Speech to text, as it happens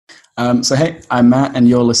So hey, I'm Matt and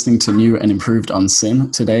you're listening to New and Improved on Sin.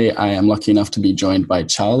 Today I am lucky enough to be joined by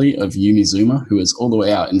Charlie of Yumizuma, who is all the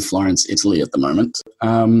way out in Florence, Italy at the moment,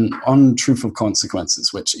 on Truth of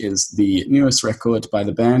Consequences, which is the newest record by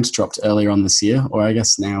the band, dropped earlier on this year, or I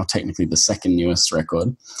guess now technically the second newest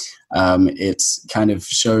record. It kind of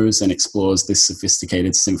shows and explores this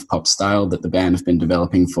sophisticated synth pop style that the band have been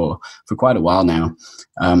developing for quite a while now.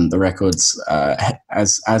 The record's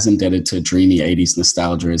as indebted to dreamy 80s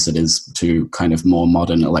nostalgia as it is to kind of more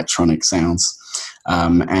modern electronic sounds.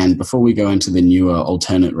 And before we go into the newer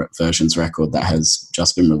alternate versions record that has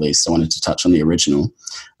just been released, I wanted to touch on the original.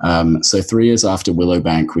 So 3 years after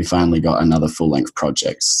Willowbank, we finally got another full-length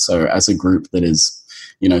project. So as a group that is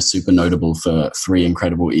super notable for 3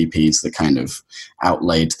 incredible EPs that kind of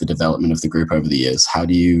outlaid the development of the group over the years. How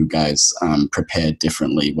do you guys prepare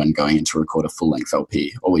differently when going in to record a full-length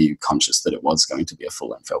LP? Or were you conscious that it was going to be a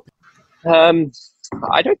full-length LP?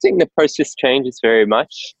 I don't think the process changes very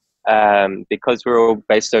much. Because we're all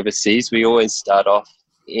based overseas, we always start off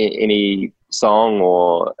any song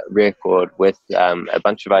or record with a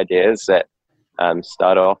bunch of ideas that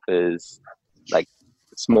start off as like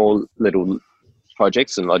small little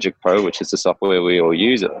projects in Logic Pro, which is the software we all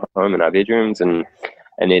use at home in our bedrooms, and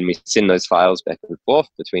then we send those files back and forth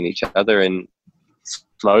between each other, and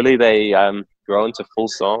slowly they grow into full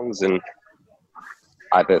songs, and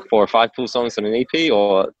either 4 or 5 full songs on an EP,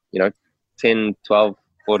 or 10, 12,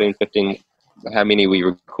 14, 15, how many we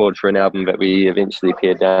record for an album, but we eventually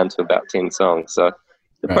pare down to about 10 songs. So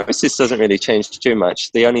the process doesn't really change too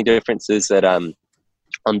much. The only difference is that on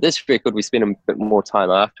this record, we spent a bit more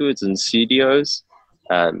time afterwards in studios,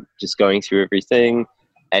 just going through everything,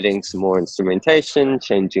 adding some more instrumentation,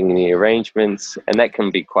 changing the arrangements, and that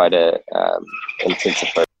can be quite a intensive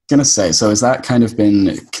process. I was going to say, so has that kind of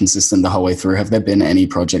been consistent the whole way through? Have there been any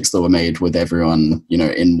projects that were made with everyone,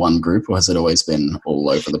 in one group, or has it always been all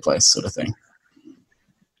over the place sort of thing?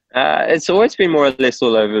 It's always been more or less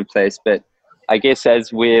all over the place, but I guess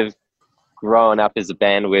as we've grown up as a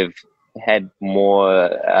band, we've had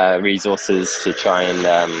more resources to try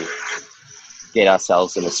and get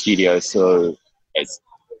ourselves in the studio. So it's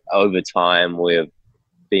over time we've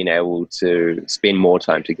been able to spend more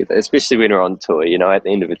time together, especially when we're on tour. At the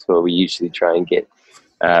end of a tour, we usually try and get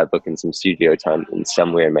booking some studio time in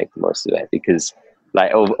somewhere and make the most of that, because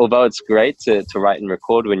although it's great to write and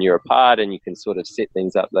record when you're apart and you can sort of set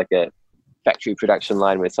things up like a factory production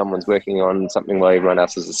line where someone's working on something while everyone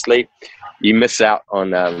else is asleep, you miss out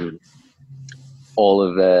on all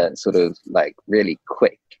of the sort of really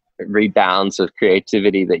quick rebounds of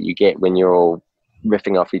creativity that you get when you're all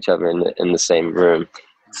riffing off each other in the same room.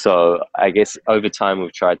 So I guess over time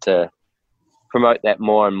we've tried to promote that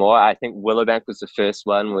more and more. I think Willowbank was the first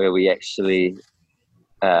one where we actually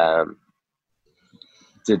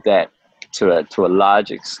did that to a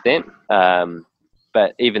large extent.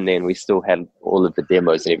 But even then we still had all of the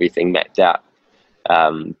demos and everything mapped out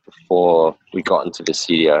before we got into the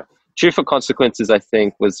studio. Truth for Consequences, I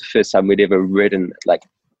think, was the first time we'd ever written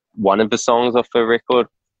one of the songs off a record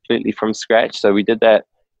completely from scratch. So we did that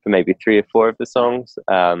for maybe 3 or 4 of the songs,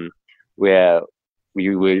 where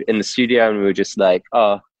we were in the studio and we were just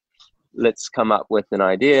let's come up with an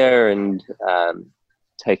idea and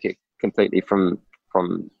take it completely from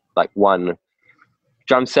one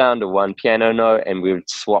drum sound or one piano note, and we would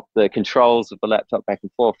swap the controls of the laptop back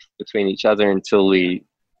and forth between each other until we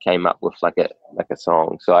came up with a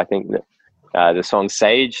song. So I think that the song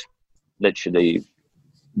Sage literally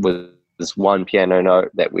was one piano note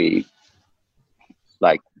that we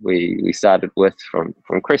started with from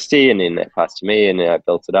Christy, and then that passed to me, and then I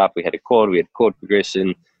built it up. We had a chord, we had chord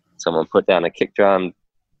progression, someone put down a kick drum,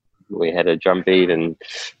 we had a drum beat, and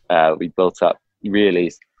we built up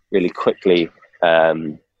really, really quickly,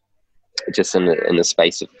 just in the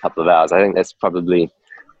space of a couple of hours. I think that's probably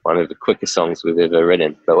one of the quickest songs we've ever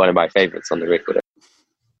written, but one of my favorites on the record.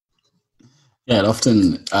 Yeah, it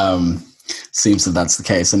often seems that that's the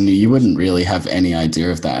case, and you wouldn't really have any idea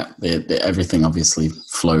of that. Everything obviously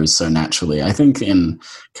flows so naturally. I think in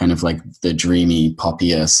kind of the dreamy,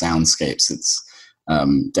 poppier soundscapes, it's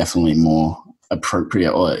definitely more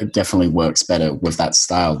appropriate, or it definitely works better with that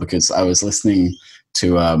style, because I was listening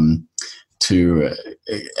to a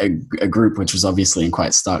group which was obviously in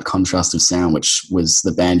quite stark contrast of sound, which was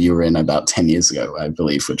the band you were in about 10 years ago, I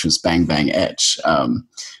believe, which was Bang Bang Etch,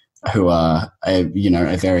 who are a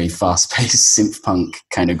very fast-paced synth punk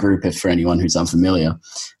kind of group, if for anyone who's unfamiliar.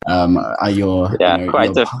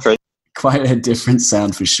 Quite a different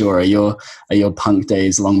sound for sure. Are your punk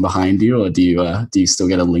days long behind you, or do you still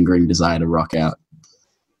get a lingering desire to rock out?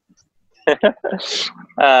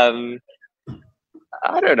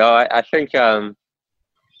 I don't know. I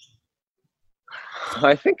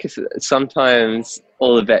think sometimes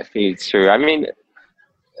all of that feeds through. I mean,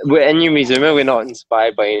 we're in New Mizuma. We're not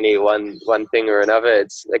inspired by any one thing or another.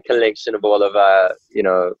 It's a collection of all of our,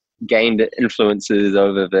 gained influences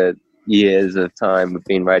over the years of time. We've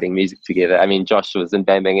been writing music together. I mean, Josh was in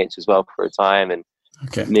Bang Bang Itch as well for a time, and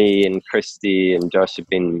Okay. me and Christy and Josh have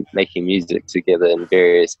been making music together in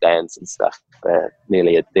various bands and stuff for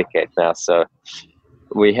nearly a decade now. So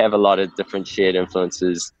we have a lot of different shared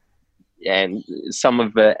influences, and some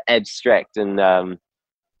of the abstract and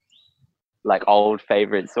like old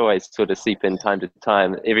favorites always sort of seep in time to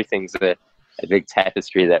time. Everything's a big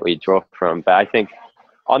tapestry that we draw from. But I think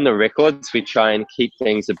on the records, we try and keep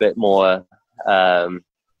things a bit more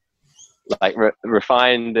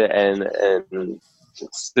refined and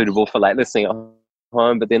suitable for like listening at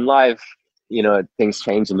home. But then live, things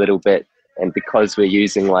change a little bit. And because we're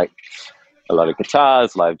using like a lot of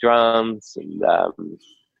guitars, live drums, and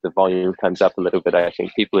the volume comes up a little bit, I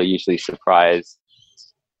think people are usually surprised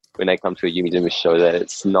when they come to a Yumi Zuma show that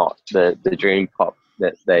it's not the dream pop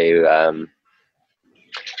that they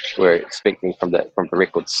were expecting from the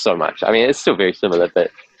record so much. I mean, it's still very similar,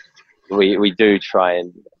 but we do try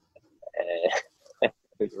and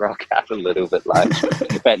rock out a little bit live.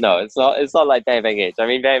 But no, it's not like Bang Bang Itch. I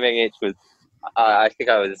mean, Bang Bang Itch was, I think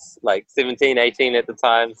I was like 17, 18 at the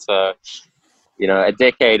time. So, a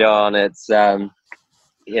decade on, it's,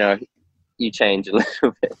 you change a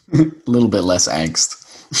little bit. A little bit less angst.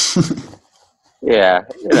 Yeah,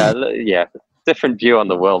 different view on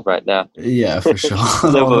the world right now. Yeah, for sure. A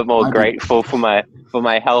little bit more grateful for my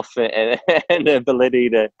health and the ability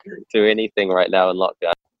to do anything right now in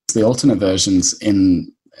lockdown. The alternate versions,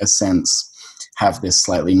 in a sense, have this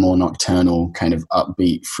slightly more nocturnal, kind of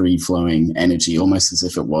upbeat, free-flowing energy, almost as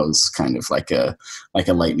if it was kind of like a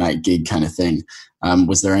late night gig kind of thing.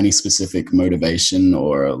 Was there any specific motivation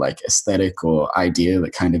or like aesthetic or idea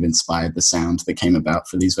that kind of inspired the sound that came about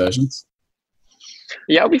for these versions?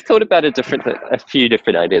 Yeah, we thought about a few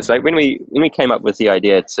different ideas. Like when we came up with the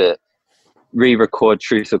idea to re-record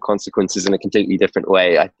Truth or Consequences in a completely different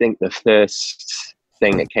way, I think the first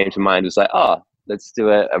thing that came to mind was like, let's do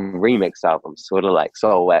a remix album, sort of like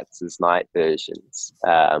Soulwax's Night versions.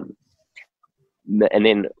 And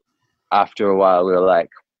then after a while, we were like,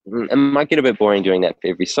 it might get a bit boring doing that for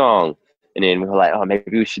every song. And then we were like,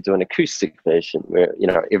 maybe we should do an acoustic version where,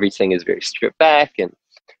 everything is very stripped back and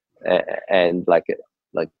like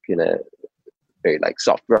in a very like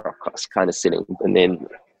soft rock kind of setting. And then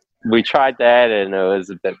we tried that and it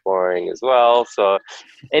was a bit boring as well. So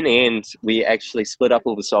in the end, we actually split up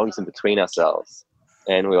all the songs in between ourselves.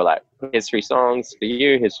 And we were like, here's 3 songs for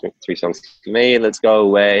you, here's 3 songs for me. Let's go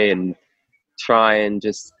away and try and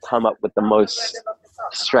just come up with the most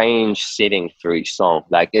strange setting for each song.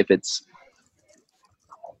 Like if it's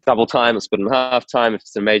double time, let's put it in half time. If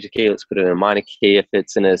it's a major key, let's put it in a minor key. If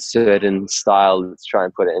it's in a certain style, let's try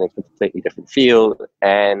and put it in a completely different feel.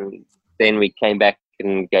 And then we came back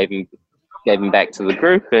and gave them back to the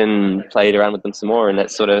group and played around with them some more, and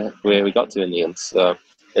that's sort of where we got to in the end. So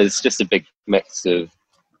it's just a big mix of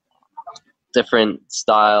different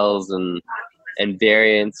styles and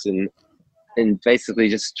variants and basically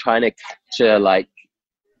just trying to capture like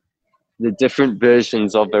the different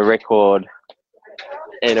versions of the record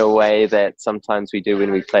in a way that sometimes we do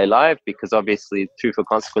when we play live, because obviously Truth or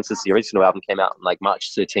Consequences, the original album, came out on like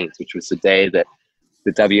March 13th, which was the day that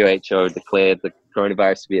the WHO declared the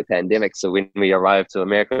coronavirus to be a pandemic. So when we arrived to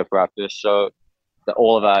America for our first show,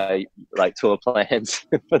 all of our like tour plans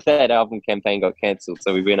for that album campaign got cancelled,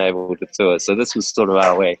 so we weren't able to tour. So this was sort of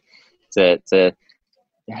our way to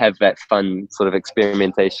have that fun sort of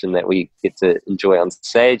experimentation that we get to enjoy on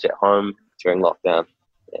stage at home during lockdown.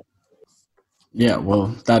 Yeah,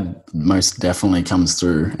 well, that most definitely comes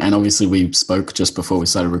through. And obviously we spoke just before we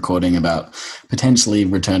started recording about potentially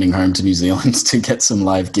returning home to New Zealand to get some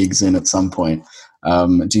live gigs in at some point.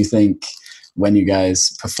 Do you think when you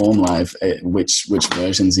guys perform live, which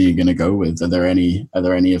versions are you going to go with? Are there any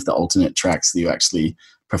of the alternate tracks that you actually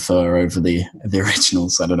prefer over the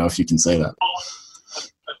originals? I don't know if you can say that.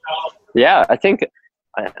 Yeah, I think,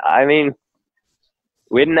 I mean,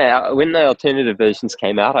 when the alternative versions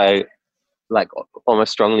came out, I like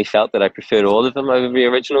almost strongly felt that I preferred all of them over the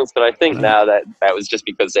originals, but I think now that was just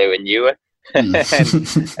because they were newer and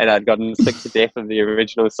I'd gotten sick to death of the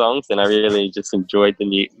original songs, and I really just enjoyed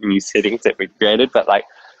the new settings that we created. But like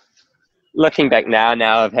looking back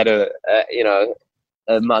now I've had a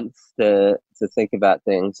month to think about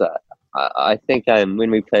things. I think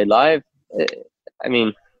when we play live, I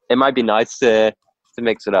mean, it might be nice to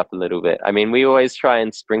mix it up a little bit. I mean, we always try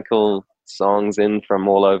and sprinkle songs in from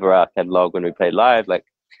all over our catalog when we play live. Like,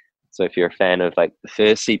 so if you're a fan of like the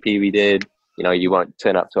first CP we did, you know, you won't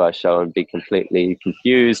turn up to our show and be completely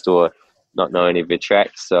confused or not know any of your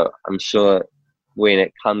tracks. So I'm sure when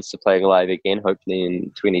it comes to playing live again, hopefully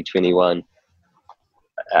in 2021,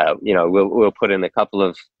 you know, we'll put in a couple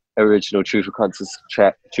of original Truthful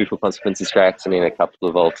Consequences tracks and then a couple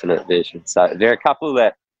of alternate versions. So there are a couple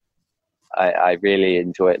that I really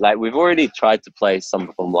enjoy. Like, we've already tried to play some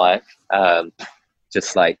of them live,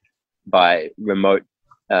 just like by remote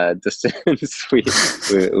distance.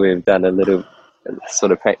 We've done a little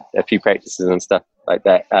sort of a few practices and stuff like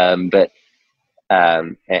that. And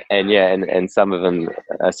some of them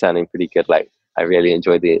are sounding pretty good. Like, I really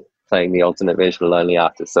enjoyed playing the alternate version of Lonely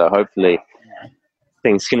After. So hopefully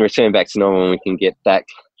things can return back to normal and we can get back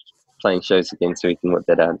playing shows again, so we can work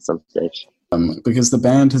that out at some stage. Because the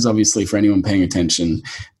band has obviously, for anyone paying attention,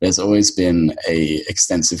 there's always been a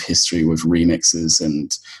extensive history with remixes,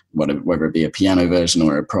 and whether it be a piano version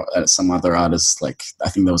or some other artist. Like, I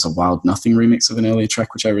think there was a Wild Nothing remix of an earlier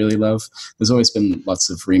track, which I really love. There's always been lots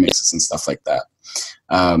of remixes and stuff like that.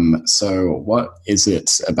 So what is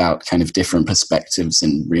it about kind of different perspectives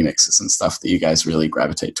in remixes and stuff that you guys really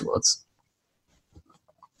gravitate towards?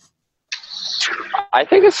 I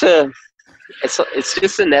think it's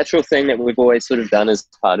just a natural thing that we've always sort of done as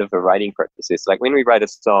part of a writing process. Like, when we write a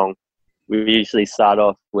song, we usually start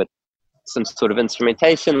off with some sort of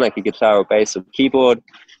instrumentation, like a guitar or bass or keyboard,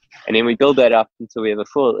 and then we build that up until we have a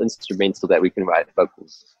full instrumental that we can write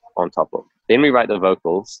vocals on top of. Then we write the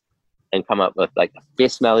vocals and come up with like the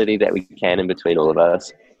best melody that we can in between all of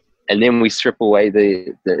us, and then we strip away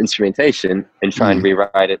the instrumentation and try and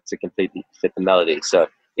rewrite it to completely fit the melody. So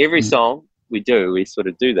every song we sort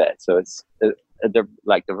of do that. So it's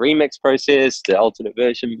like the remix process, the alternate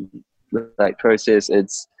version like process.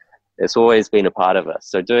 It's always been a part of us.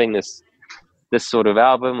 So doing this sort of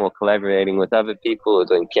album, or collaborating with other people, or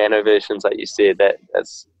doing piano versions, like you said,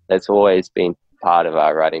 that's always been part of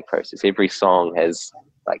our writing process. Every song has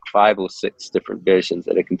like 5 or 6 different versions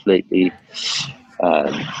that are completely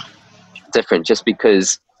different. Just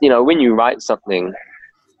because, you know, when you write something,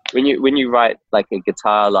 when you write like a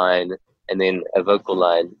guitar line and then a vocal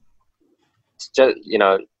line,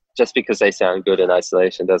 just because they sound good in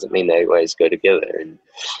isolation doesn't mean they always go together.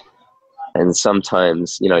 And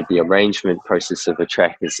sometimes, you know, the arrangement process of a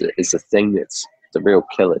track is a thing that's the real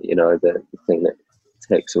killer, you know, the thing that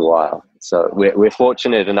takes a while. So we're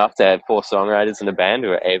fortunate enough to have 4 songwriters in the band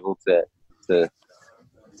who are able to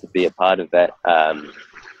be a part of that.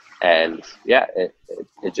 And yeah,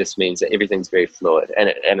 it just means that everything's very fluid,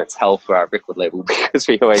 and it's hell for our record label, because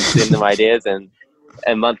we always send them ideas and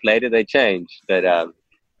a month later they change. But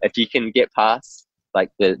if you can get past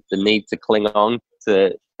like the need to cling on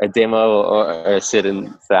to a demo or a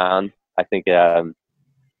certain sound, I think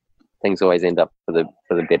things always end up for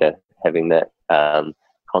the better, having that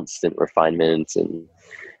constant refinement and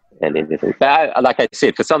everything. But like I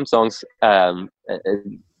said, for some songs,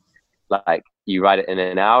 like, you write it in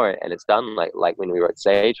an hour and it's done, like when we wrote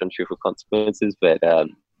Sage on Truthful Consequences. But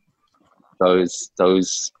those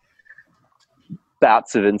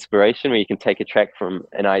bouts of inspiration where you can take a track from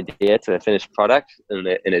an idea to a finished product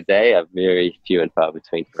in a day are very few and far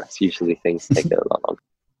between for us. Usually things take a lot longer.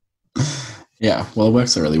 Yeah, well, it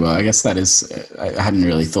works out really well. I guess that is, I hadn't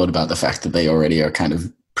really thought about the fact that they already are kind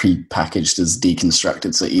of pre-packaged as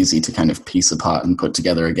deconstructed, so easy to kind of piece apart and put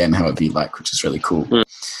together again however you like, which is really cool.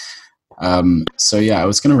 So yeah, I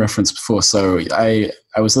was going to reference before. So I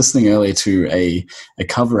was listening earlier to a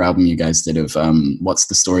cover album you guys did of What's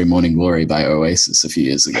the Story, Morning Glory by Oasis a few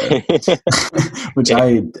years ago, which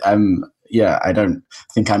I don't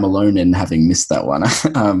think I'm alone in having missed that one.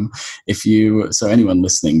 So anyone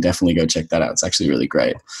listening, definitely go check that out. It's actually really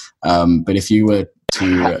great. But if you were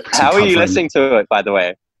to how are you listening to it, by the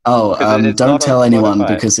way? Oh, don't tell anyone,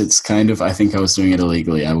 because it's kind of, I think I was doing it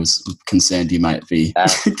illegally. I was concerned you might be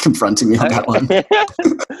confronting me on that one.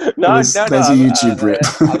 There's a YouTube rip.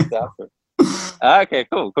 Okay,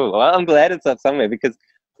 cool. Well, I'm glad it's up somewhere, because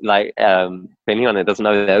like, for anyone that doesn't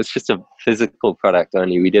know, that was just a physical product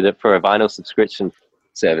only. We did it for a vinyl subscription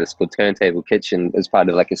service called Turntable Kitchen, as part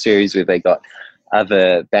of like a series where they got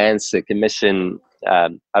other bands to commission,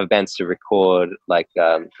 other bands to record like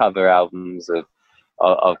cover albums of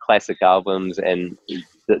classic albums, and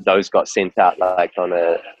those got sent out like on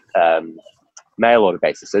a mail order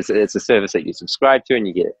basis. So it's a service that you subscribe to and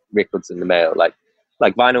you get records in the mail, like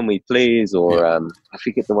Vinyl Me Please, or I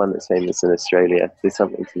forget the one that's famous in Australia. There's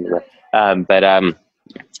something similar.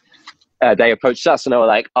 They approached us and they were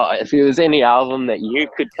like, oh, if there was any album that you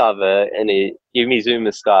could cover in a Yumi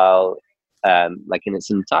Zuma style like in its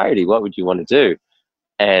entirety, what would you want to do?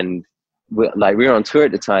 And we were on tour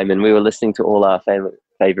at the time, and we were listening to all our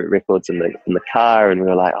favorite records in the car, and we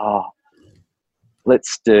were like, oh,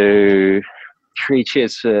 let's do Three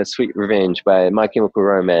Cheers for Sweet Revenge by My Chemical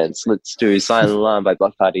Romance. Let's do Silent Alarm by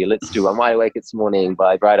Block Party. Let's do I'm Wide Awake It's Morning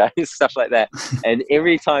by Bright Eyes, stuff like that. And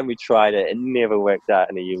every time we tried it, it never worked out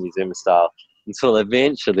in a Yumi Zuma style until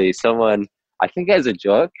eventually someone, I think as a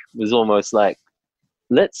joke, was almost like,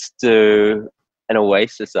 let's do an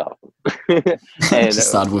Oasis album. And just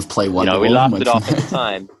started with Play Wonderwall. We laughed it off at the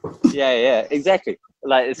time. Yeah, exactly.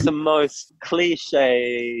 Like, it's the most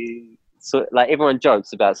cliche. So, like, everyone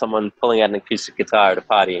jokes about someone pulling out an acoustic guitar at a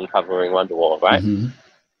party and covering Wonderwall, right? Mm-hmm.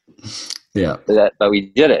 Yeah. But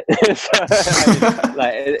we did it. So,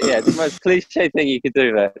 it's the most cliche thing you could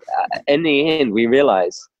do. But in the end, we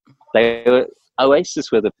realized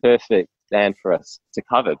Oasis were the perfect band for us to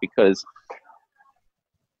cover, because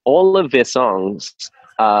all of their songs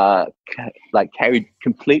are carried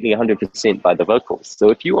completely 100% by the vocals. So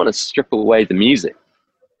if you want to strip away the music,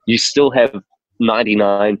 you still have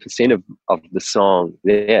 99% of the song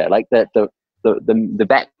there. Like that,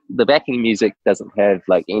 the backing music doesn't have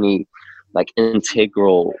any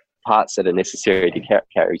integral parts that are necessary to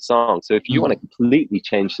carry songs. So if you want to completely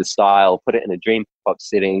change the style, put it in a dream pop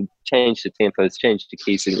setting, change the tempos, change the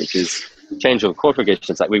key signatures, change all the chord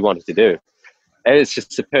progressions like we wanted to do, it's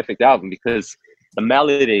just a perfect album, because the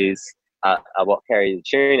melodies are what carry the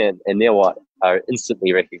tune, and they're what are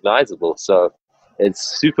instantly recognizable. So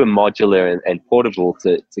it's super modular and portable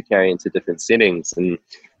to carry into different settings. And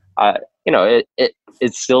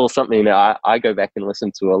it's still something that I go back and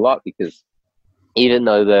listen to a lot, because even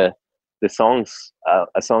though the songs are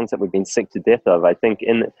songs that we've been sick to death of, I think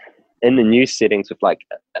in the new settings with like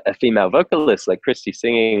a female vocalist like Christy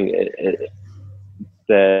singing,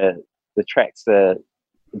 the tracks are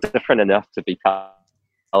different enough to be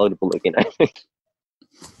palatable again, I think.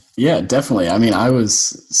 Yeah, definitely. I mean, I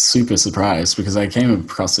was super surprised because I came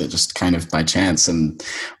across it just kind of by chance, and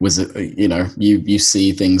was, you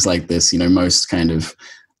see things like this, most kind of,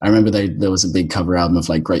 I remember there was a big cover album of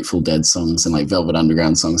like Grateful Dead songs and like Velvet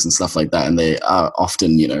Underground songs and stuff like that. And they are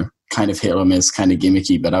often, kind of hit or miss, kind of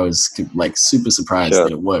gimmicky, but I was like super surprised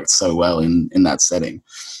that it worked so well in that setting.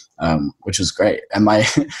 Which was great. And my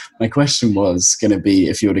question was going to be,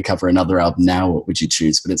 if you were to cover another album now, what would you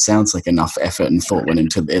choose? But it sounds like enough effort and thought went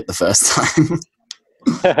into it the first time.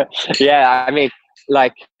 Yeah, I mean,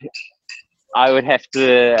 I would have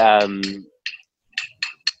to.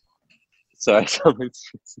 Sorry, someone's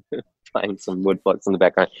playing some wood blocks in the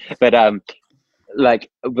background. But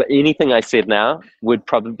but anything I said now would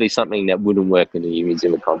probably be something that wouldn't work in a Yumi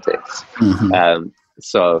Zuma context. Mm-hmm.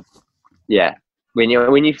 So, yeah. When you're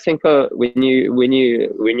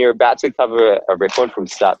about to cover a record from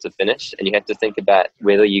start to finish, and you have to think about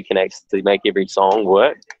whether you can actually make every song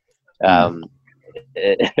work,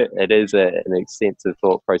 it is an extensive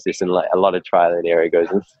thought process, and a lot of trial and error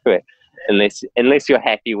goes into it. Unless you're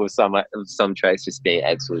happy with some tracks just being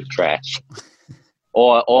absolute trash,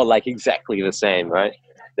 or like exactly the same, right?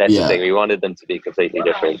 That's the thing. We wanted them to be completely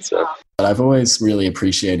different. So, but I've always really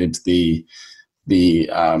appreciated the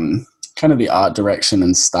kind of the art direction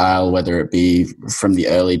and style, whether it be from the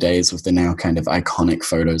early days with the now kind of iconic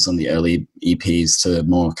photos on the early EPs to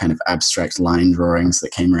more kind of abstract line drawings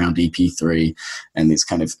that came around EP3, and these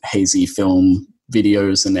kind of hazy film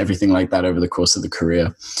videos and everything like that over the course of the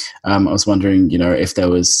career. I was wondering, if there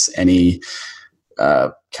was any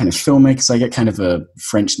kind of filmmakers, I get kind of a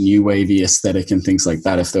French new wavy aesthetic and things like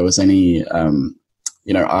that. If there was any,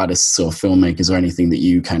 artists or filmmakers or anything that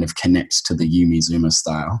you kind of connect to the Yumi Zuma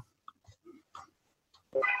style.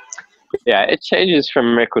 Yeah, it changes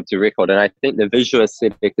from record to record, and I think the visual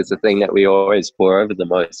aesthetic is the thing that we always pour over the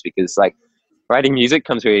most, because writing music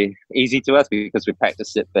comes very easy to us because we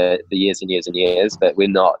practiced it for years and years and years, but we're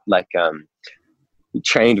not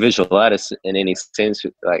trained visual artists in any sense.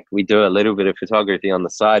 We do a little bit of photography on the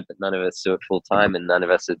side, but none of us do it full time, and none of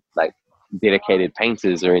us are dedicated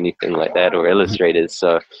painters or anything like that, or illustrators.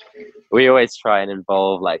 So we always try and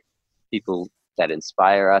involve people that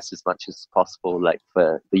inspire us as much as possible.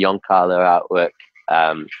 For the Yonkala artwork,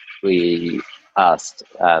 we asked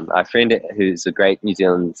our friend who's a great New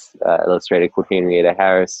Zealand illustrator called Henrietta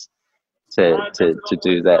Harris to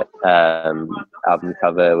do that album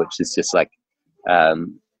cover, which is just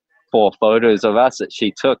 4 photos of us that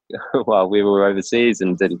she took while we were overseas,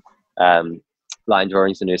 and did line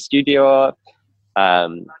drawings in her studio.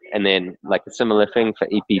 And then a similar thing for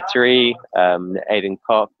EP3, Aiden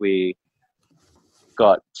Koch, we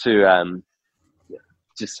got to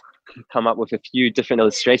just come up with a few different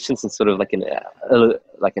illustrations and sort of like an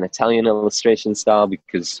Italian illustration style,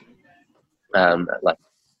 because like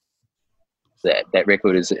that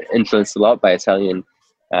record is influenced a lot by Italian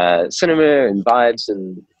cinema and vibes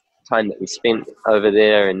and time that we spent over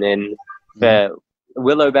there. And then for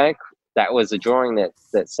Willowbank, that was a drawing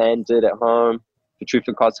that Sam did at home. For Truth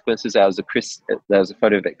and Consequences, that was a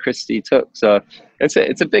photo that Christy took. So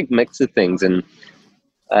it's a big mix of things, and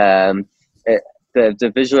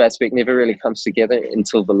the visual aspect never really comes together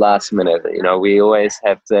until the last minute. You know, we always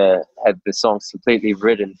have to have the songs completely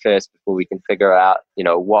written first before we can figure out, you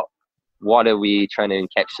know, what are we trying to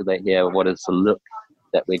encapsulate here? What is the look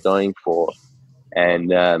that we're going for?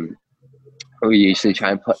 And we usually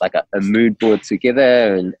try and put like a mood board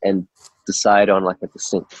together and decide on like a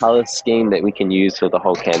distinct color scheme that we can use for the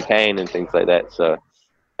whole campaign and things like that. So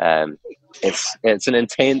it's an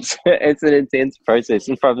intense process,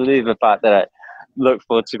 and probably the part that I look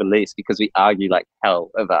forward to the least, because we argue like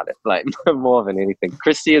hell about it, like more than anything.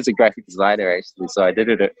 Christy is a graphic designer actually, so I did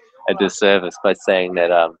it a disservice by saying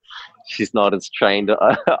that she's not as trained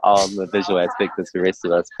on the visual aspect as the rest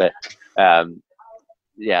of us. But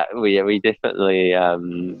yeah, we definitely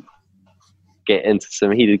get into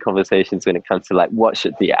some heated conversations when it comes to like what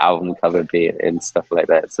should the album cover be and stuff like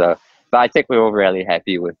that. So, but I think we're all really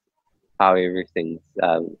happy with how everything's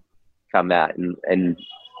come out, and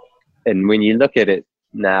when you look at it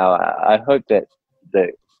now, I hope that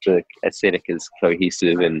the aesthetic is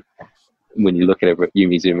cohesive, and when you look at a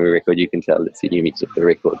Yumi record, you can tell it's a Yumi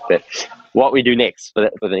record. But what we do next for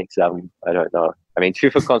the next album, I don't know. I mean,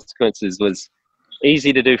 Truth or Consequences was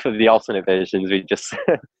easy to do for the alternate versions. We just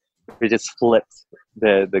flipped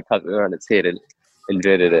the cover on its head and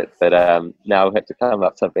inverted it. But now we have to come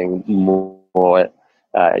up with something more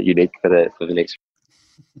unique for the next.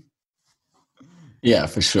 Yeah,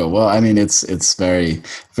 for sure. Well, I mean, it's very,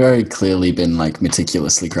 very clearly been like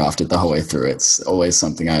meticulously crafted the whole way through. It's always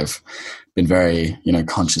something I've been very,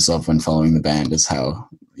 conscious of when following the band, is how,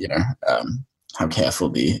 how careful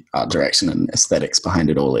the art direction and aesthetics behind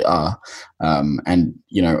it all are. And,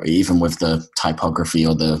 even with the typography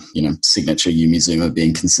or the, signature Yumizuma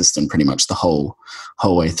being consistent pretty much the whole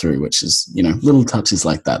way through, which is, little touches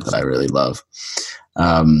like that I really love.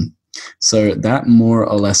 So that more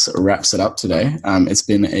or less wraps it up today. It's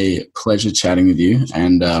been a pleasure chatting with you,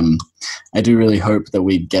 and I do really hope that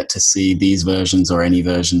we get to see these versions or any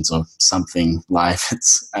versions of something live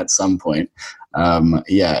at some point.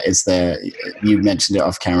 Is there? You mentioned it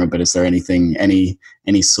off camera, but is there any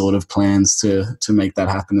sort of plans to make that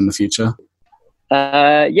happen in the future?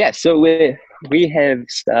 So we have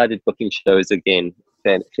started booking shows again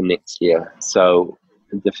for next year. So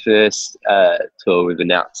the first tour we've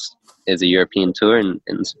announced is a European tour in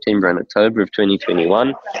September and October of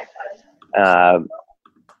 2021.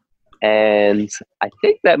 And I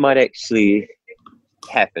think that might actually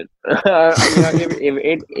happen.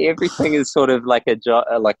 Everything is sort of like a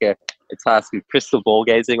task of crystal ball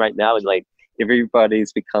gazing right now, and like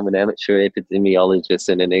everybody's become an amateur epidemiologist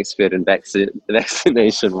and an expert in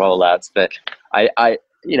vaccination rollouts. But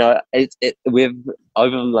we've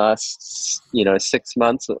over the last 6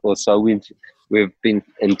 months or so we've been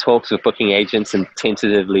in talks with booking agents and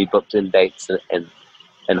tentatively booked in dates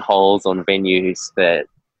and holes on venues that,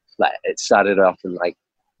 like, it started off in like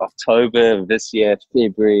October of this year,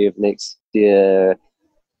 February of next year,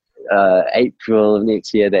 April of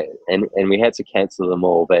next year, and we had to cancel them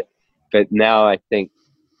all. But now I think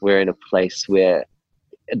we're in a place where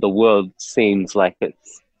the world seems like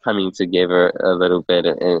it's coming together a little bit,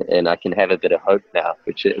 and I can have a bit of hope now,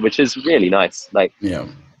 which is really nice. Like, yeah.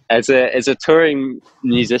 As a touring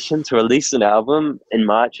musician, to release an album in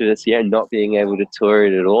March of this year and not being able to tour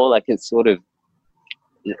it at all, like, it's sort of,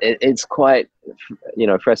 it's quite,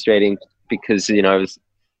 frustrating, because,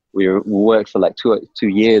 we worked for like 2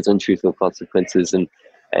 years on Truth or Consequences, and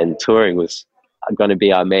touring was going to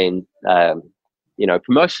be our main,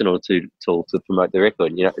 promotional tool to promote the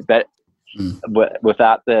record, but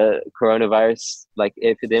without the coronavirus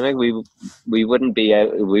epidemic, we wouldn't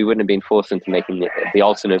have been forced into making the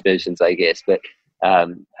alternate versions, I guess. But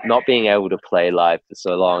not being able to play live for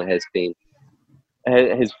so long has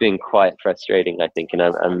been quite frustrating, I think. And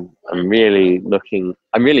I'm really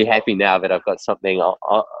happy now that I've got something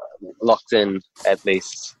locked in, at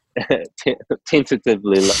least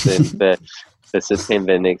tentatively locked in for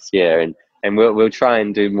September next year, and we'll try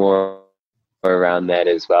and do more around that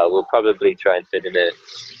as well. We'll probably try and fit in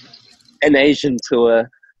an Asian tour,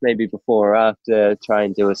 maybe before or after, try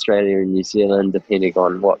and do Australia and New Zealand, depending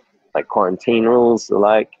on what quarantine rules are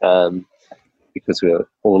like, because we're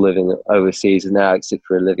all living overseas now except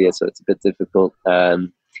for Olivia, so it's a bit difficult.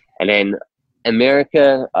 And And then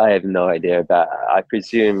America, I have no idea about. I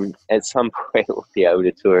presume at some point we'll be able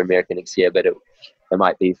to tour America next year, but it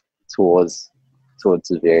might be towards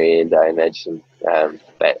the very end, I imagine.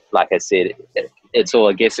 But like I said, it's all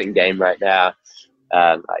a guessing game right now.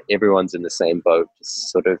 Everyone's in the same boat,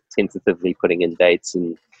 just sort of tentatively putting in dates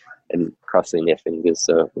and crossing their fingers.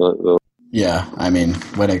 So we'll Yeah, I mean,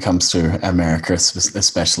 when it comes to America,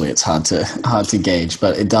 especially, it's hard to gauge.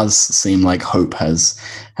 But it does seem like hope has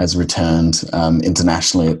returned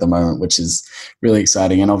internationally at the moment, which is really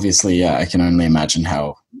exciting. And obviously, yeah, I can only imagine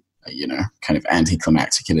how kind of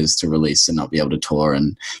anticlimactic it is to release and not be able to tour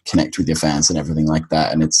and connect with your fans and everything like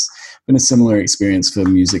that. And it's been a similar experience for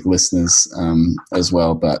music listeners as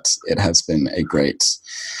well. But it has been a great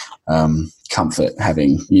comfort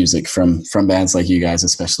having music from bands like you guys,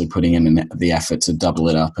 especially putting in the effort to double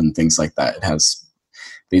it up and things like that.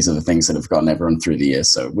 These are the things that have gotten everyone through the year.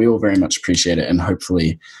 So we all very much appreciate it, and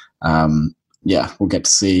hopefully, we'll get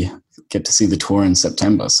to see the tour in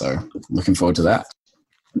September. So looking forward to that.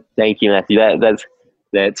 Thank you, Matthew. That's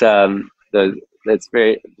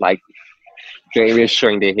very very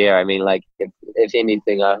reassuring to hear. I mean, like if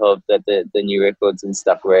anything, I hope that the new records and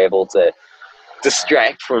stuff were able to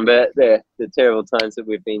distract from the terrible times that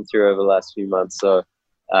we've been through over the last few months. So,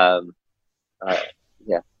 I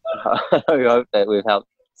hope that we've helped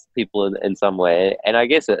people in some way, and I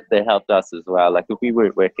guess they helped us as well. Like if we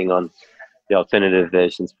weren't working on the Alternative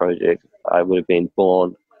Versions project, I would have been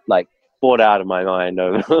bored out of my mind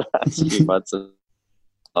over the last few months of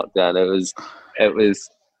lockdown. It was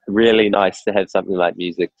really nice to have something like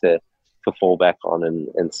music to fall back on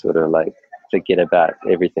and sort of like forget about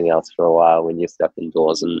everything else for a while when you're stuck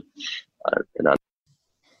indoors and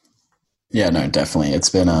Yeah, no, definitely. It's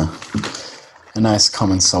been a nice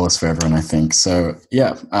common solace for everyone, I think. So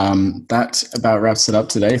yeah, that about wraps it up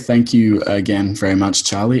today. Thank you again very much,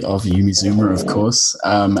 Charlie of Yumizuma, of course.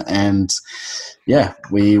 And yeah,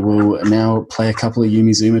 we will now play a couple of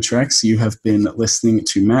Yumizuma tracks. You have been listening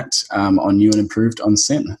to Matt on New and Improved on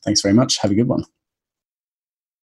SYN. Thanks very much. Have a good one.